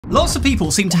Lots of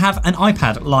people seem to have an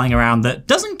iPad lying around that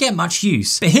doesn't get much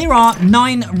use, but here are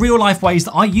 9 real-life ways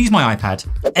that I use my iPad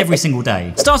every single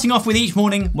day. Starting off with each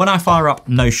morning when I fire up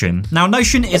Notion. Now,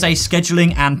 Notion is a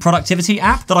scheduling and productivity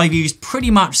app that I've used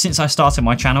pretty much since I started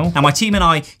my channel. Now, my team and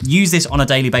I use this on a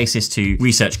daily basis to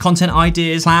research content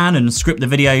ideas, plan and script the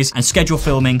videos, and schedule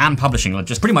filming and publishing, like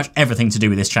just pretty much everything to do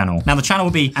with this channel. Now, the channel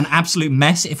would be an absolute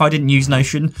mess if I didn't use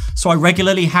Notion, so I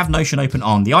regularly have Notion open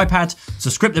on the iPad to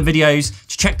script the videos,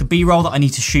 to check the B-roll that I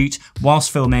need to shoot whilst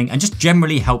filming, and just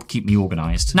generally help keep me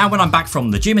organized. Now, when I'm back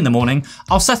from the gym in the morning,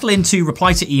 I'll settle in to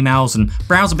reply to emails and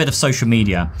browse a bit of social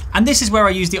media. And this is where I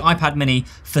use the iPad mini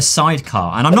for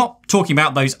sidecar. And I'm not talking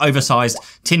about those oversized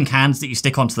tin cans that you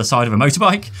stick onto the side of a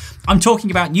motorbike. I'm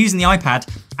talking about using the iPad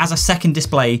as a second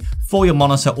display for your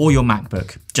monitor or your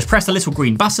MacBook. Just press the little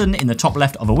green button in the top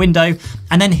left of a window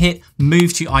and then hit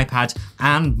move to iPad,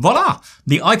 and voila!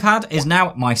 The iPad is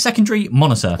now my secondary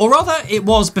monitor. Or rather, it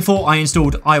was before I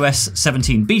installed iOS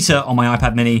 17 beta on my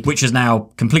iPad mini, which has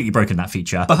now completely broken that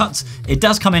feature. But it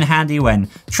does come in handy when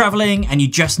traveling and you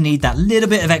just need that little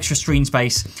bit of extra screen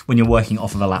space when you're working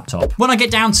off of a laptop. When I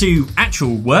get down to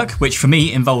actual work, which for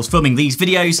me involves filming these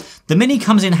videos, the mini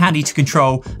comes in handy to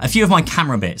control a few of my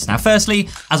camera bits. Now, firstly,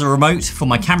 as a remote for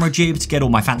my camera jib to get all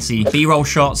my fancy B-roll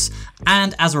shots,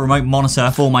 and as a remote monitor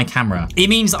for my camera. It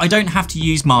means that I don't have to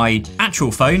use my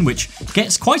actual phone, which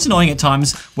gets quite annoying at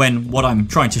times when what I'm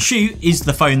trying to shoot is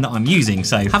the phone that I'm using.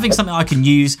 So having something I can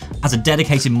use as a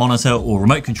dedicated monitor or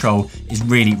remote control is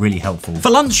really, really helpful.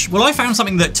 For lunch, well, I found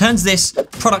something that turns this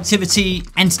productivity,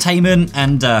 entertainment,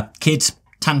 and kids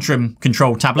tantrum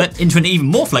control tablet into an even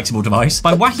more flexible device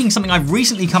by whacking something I've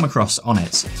recently come across on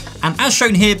it. And as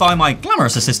shown here by my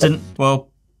glamorous assistant, well,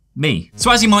 me. So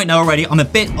as you might know already, I'm a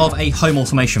bit of a home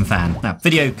automation fan. Now,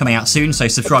 video coming out soon, so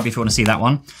subscribe if you want to see that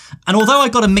one. And although I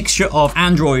got a mixture of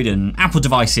Android and Apple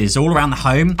devices all around the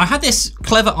home, I had this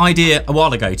clever idea a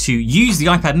while ago to use the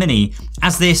iPad mini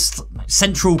as this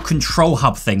central control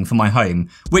hub thing for my home,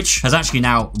 which has actually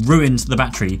now ruined the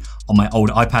battery on my old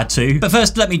iPad 2. But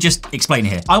first, let me just explain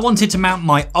here. I wanted to mount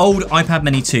my old iPad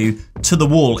mini 2 to the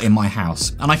wall in my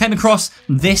house, and I came across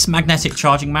this magnetic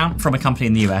charging mount from a company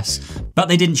in the US, but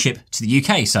they didn't ship to the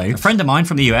UK. So a friend of mine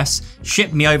from the US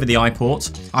shipped me over the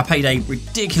iPort. I paid a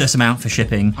ridiculous amount for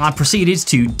shipping. I proceeded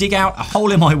to dig out a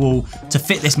hole in my wall to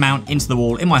fit this mount into the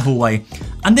wall in my hallway,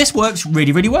 and this works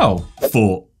really, really well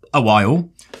for a while.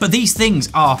 But these things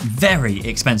are very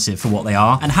expensive for what they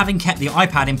are, and having kept the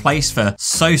iPad in place for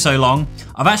so long,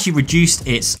 I've actually reduced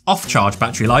its off-charge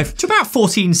battery life to about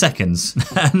 14 seconds.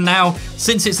 And now,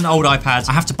 since it's an old iPad,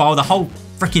 I have to borrow the whole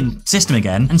freaking system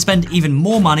again and spend even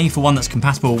more money for one that's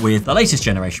compatible with the latest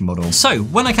generation model. So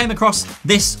when I came across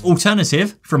this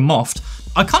alternative from Moft,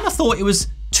 I kind of thought it was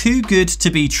too good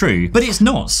to be true, but it's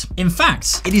not. In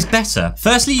fact, it is better.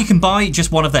 Firstly, you can buy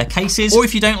just one of their cases, or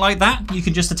if you don't like that, you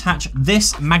can just attach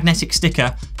this magnetic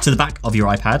sticker to the back of your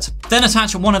iPad. Then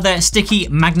attach one of their sticky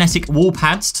magnetic wall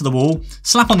pads to the wall,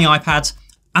 slap on the iPad,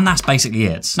 and that's basically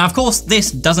it. Now, of course, this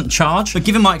doesn't charge, but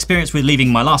given my experience with leaving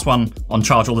my last one on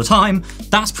charge all the time,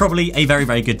 that's probably a very,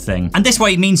 very good thing. And this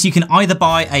way means you can either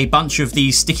buy a bunch of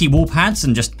these sticky wall pads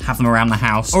and just have them around the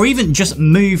house, or even just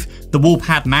move the wall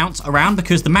pad mount around,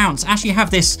 because the mounts actually have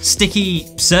this sticky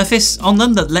surface on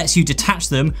them that lets you detach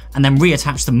them and then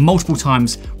reattach them multiple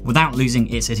times without losing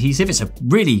its adhesive. It's a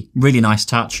really, really nice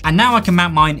touch. And now I can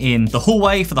mount mine in the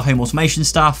hallway for the home automation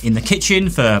stuff, in the kitchen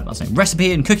for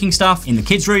recipe and cooking stuff, in the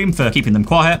kids' room for keeping them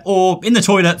quiet, or in the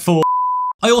toilet for...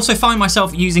 I also find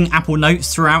myself using Apple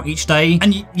Notes throughout each day.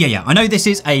 And yeah, I know this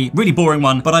is a really boring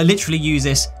one, but I literally use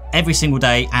this every single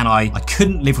day, and I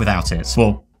couldn't live without it.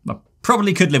 Well, I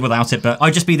probably could live without it, but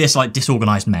I'd just be this like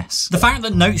disorganized mess. The fact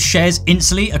that Notes shares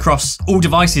instantly across all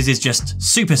devices is just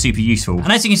super, super useful.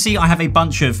 And as you can see, I have a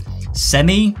bunch of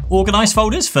semi-organized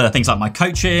folders for things like my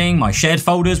coaching, my shared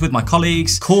folders with my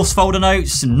colleagues, course folder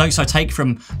notes, and notes I take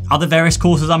from other various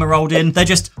courses I'm enrolled in.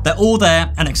 They're all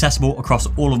there and accessible across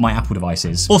all of my Apple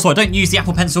devices. Also, I don't use the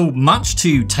Apple Pencil much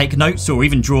to take notes or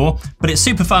even draw, but it's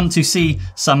super fun to see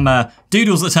some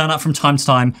doodles that turn up from time to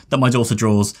time that my daughter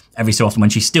draws every so often when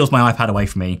she steals my iPad away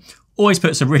from me. Always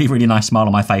puts a really, really nice smile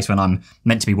on my face when I'm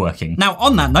meant to be working. Now,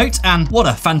 on that note, and what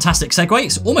a fantastic segue,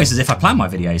 it's almost as if I plan my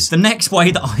videos. The next way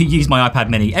that I use my iPad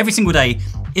mini every single day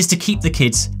is to keep the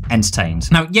kids entertained.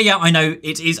 Now, yeah, I know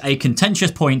it is a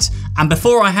contentious point, and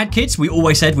before I had kids, we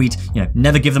always said we'd,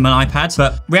 never give them an iPad,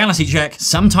 but reality check,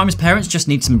 sometimes parents just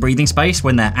need some breathing space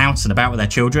when they're out and about with their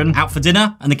children, out for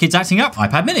dinner, and the kids acting up,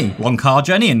 iPad mini. Long car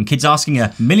journey and kids asking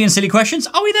a million silly questions,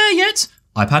 are we there yet?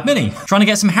 iPad mini. Trying to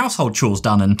get some household chores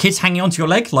done and kids hanging onto your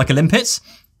leg like a limpet?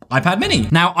 iPad mini.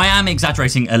 Now, I am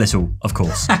exaggerating a little, of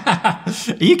course. Are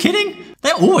you kidding?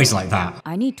 They're always like that.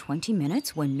 I need 20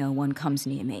 minutes when no one comes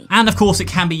near me. And of course, it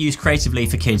can be used creatively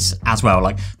for kids as well.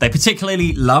 Like, they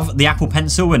particularly love the Apple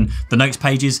Pencil and the notes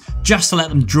pages just to let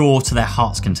them draw to their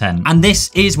heart's content. And this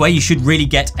is where you should really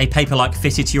get a Paperlike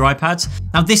fitted to your iPad.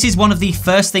 Now, this is one of the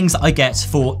first things that I get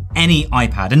for any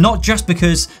iPad, and not just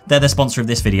because they're the sponsor of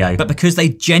this video, but because they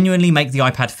genuinely make the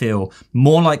iPad feel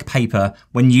more like paper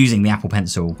when using the Apple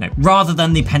Pencil. Now, rather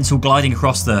than the pencil gliding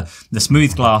across the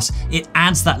smooth glass, it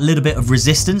adds that little bit of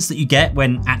resistance that you get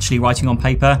when actually writing on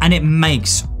paper, and it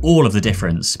makes all of the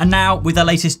difference. And now with their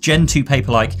latest Gen 2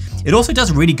 Paperlike, it also does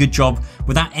a really good job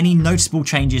without any noticeable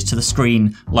changes to the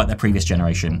screen like their previous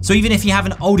generation. So even if you have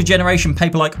an older generation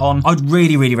Paperlike on, I'd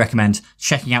really recommend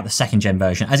checking out the 2nd gen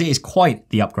version, as it is quite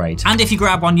the upgrade. And if you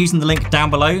grab one using the link down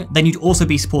below, then you'd also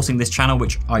be supporting this channel,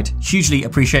 which I'd hugely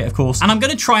appreciate, of course. And I'm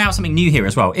gonna try out something new here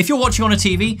as well. If you're watching on a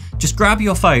TV, just grab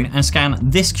your phone and scan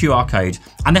this QR code,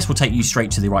 and this will take you straight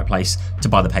to the right place to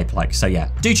buy the Paperlike. So yeah,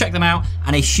 do check them out,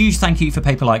 and a huge thank you for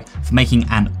Paperlike for making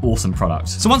an awesome product.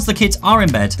 So once the kids are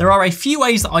in bed, there are a few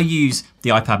ways that I use the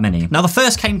iPad mini. Now, the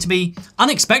first came to me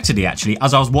unexpectedly, actually,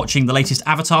 as I was watching the latest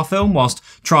Avatar film whilst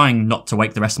trying not to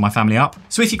wake the rest of my family up.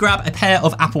 So if you grab a pair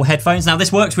of Apple headphones, now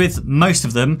this works with most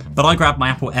of them, but I grabbed my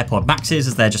Apple AirPod Maxes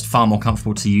as they're just far more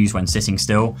comfortable to use when sitting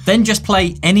still. Then just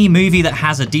play any movie that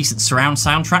has a decent surround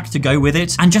soundtrack to go with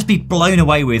it, and just be blown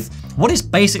away with what is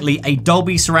basically a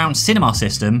Dolby surround cinema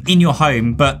system in your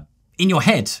home, but in your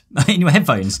head, in your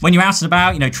headphones. When you're out and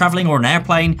about, you know, traveling or an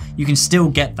airplane, you can still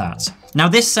get that. Now,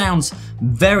 this sounds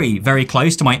very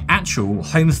close to my actual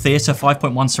home theater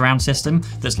 5.1 surround system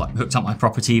that's like hooked up my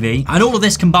proper TV. And all of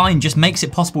this combined just makes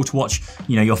it possible to watch,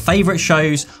 you know, your favorite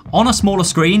shows on a smaller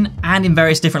screen and in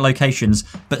various different locations,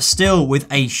 but still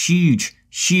with a huge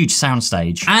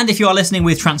soundstage. And if you are listening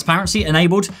with transparency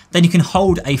enabled, then you can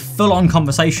hold a full-on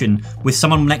conversation with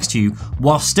someone next to you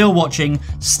while still watching,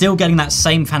 still getting that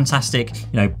same fantastic,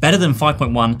 you know, better than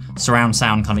 5.1 surround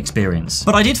sound kind of experience.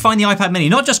 But I did find the iPad mini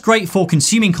not just great for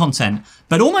consuming content,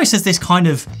 but almost as this kind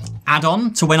of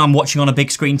add-on to when I'm watching on a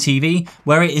big screen TV,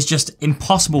 where it is just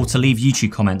impossible to leave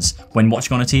YouTube comments when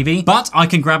watching on a TV. But I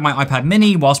can grab my iPad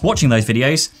mini whilst watching those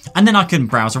videos, and then I can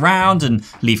browse around and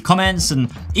leave comments and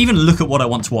even look at what I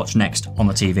want to watch next on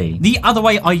the TV. The other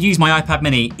way I use my iPad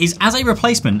mini is as a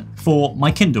replacement for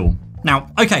my Kindle.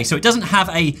 Now, okay, so it doesn't have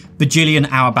a bajillion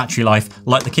hour battery life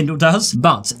like the Kindle does,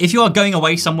 but if you are going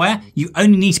away somewhere, you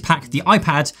only need to pack the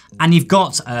iPad and you've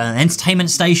got an entertainment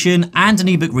station and an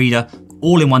ebook reader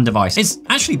all in one device. It's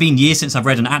actually been years since I've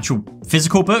read an actual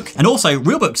physical book, and also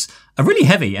real books are really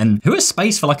heavy, and who has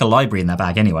space for like a library in their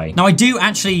bag anyway? Now, I do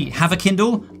actually have a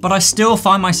Kindle, but I still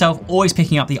find myself always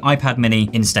picking up the iPad mini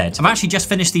instead. I've actually just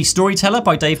finished The Storyteller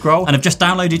by Dave Grohl, and I've just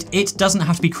downloaded It Doesn't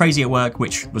Have to Be Crazy at Work,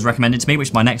 which was recommended to me, which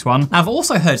is my next one. Now, I've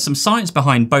also heard some science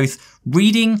behind both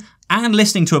reading and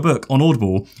listening to a book on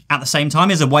Audible at the same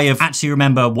time as a way of actually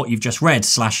remember what you've just read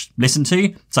 / listened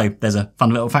to. So there's a fun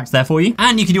little fact there for you.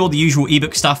 And you can do all the usual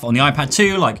ebook stuff on the iPad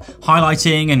too, like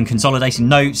highlighting and consolidating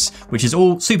notes, which is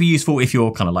all super useful if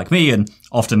you're kind of like me and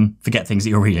often forget things that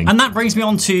you're reading. And that brings me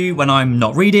on to when I'm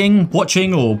not reading,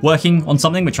 watching, or working on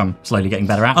something, which I'm slowly getting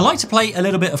better at. I like to play a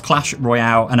little bit of Clash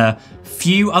Royale and a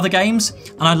few other games,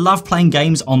 and I love playing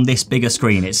games on this bigger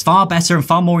screen. It's far better and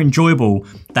far more enjoyable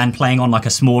than playing on like a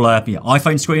smaller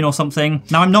iPhone screen or something.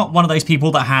 Now, I'm not one of those people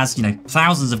that has, you know,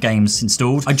 thousands of games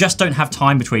installed. I just don't have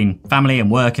time between family and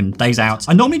work and days out.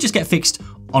 I normally just get fixed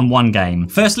on one game.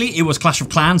 Firstly, it was Clash of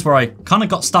Clans, where I kind of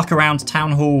got stuck around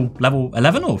Town Hall level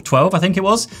 11 or 12, I think it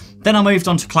was. Then I moved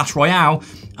on to Clash Royale,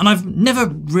 and I've never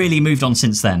really moved on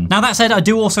since then. Now, that said, I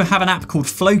do also have an app called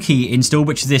Flowkey installed,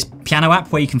 which is this piano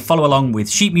app where you can follow along with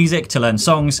sheet music to learn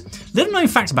songs. Little known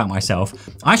fact about myself,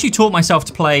 I actually taught myself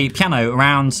to play piano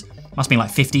around, must have been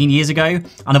like 15 years ago.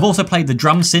 And I've also played the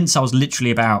drums since I was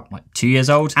literally about like 2 years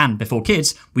old. And before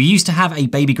kids, we used to have a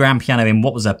baby grand piano in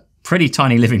what was a pretty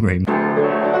tiny living room.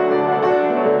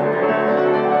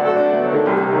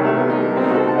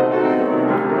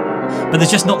 But there's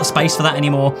just not the space for that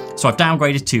anymore, so I've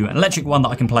downgraded to an electric one that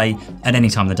I can play at any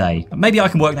time of the day. Maybe I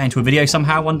can work that into a video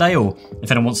somehow one day, or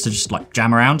if anyone wants to just like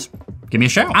jam around, give me a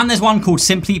shout. And there's one called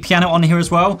Simply Piano on here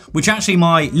as well, which actually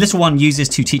my little one uses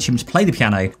to teach him to play the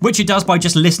piano, which it does by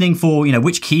just listening for, you know,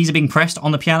 which keys are being pressed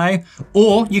on the piano,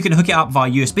 or you can hook it up via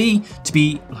USB to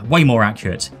be way more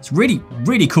accurate. It's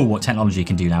really cool what technology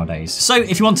can do nowadays. So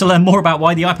if you want to learn more about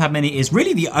why the iPad mini is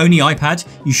really the only iPad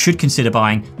you should consider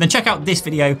buying, then check out this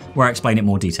video where I explain it in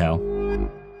more detail.